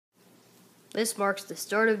This marks the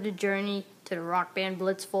start of the journey to the Rock Band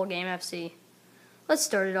Blitz full game FC. Let's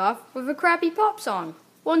start it off with a crappy pop song.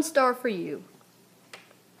 1 star for you.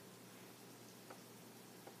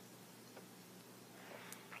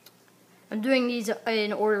 I'm doing these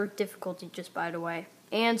in order of difficulty, just by the way.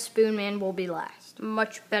 And Spoon Man will be last.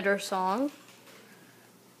 Much better song.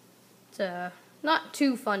 It's not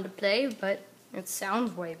too fun to play, but it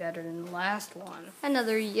sounds way better than the last one.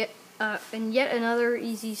 Yet another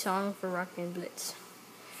easy song for Rock Band Blitz.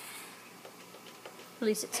 At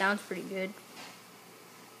least it sounds pretty good.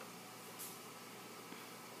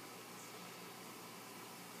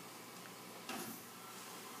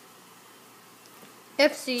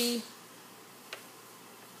 FC.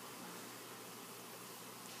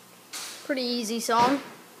 Pretty easy song.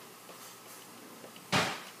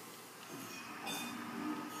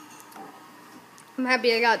 I'm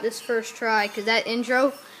happy I got this first try, because that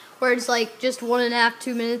intro, where it's like just 1.5 to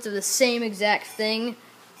 2 minutes of the same exact thing,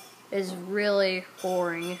 is really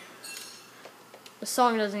boring. The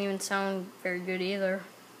song doesn't even sound very good either.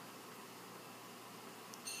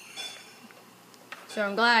 So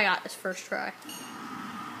I'm glad I got this first try.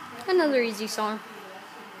 Another easy song.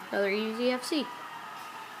 Another easy FC.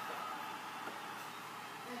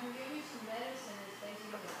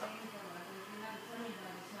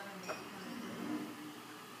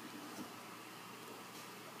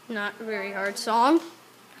 Not a very hard song.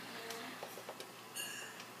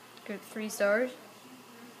 Good 3 stars.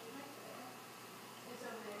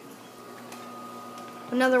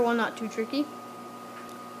 Another one not too tricky.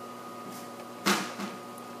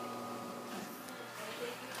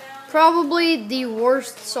 Probably the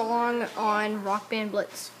worst song on Rock Band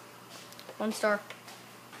Blitz. 1 star.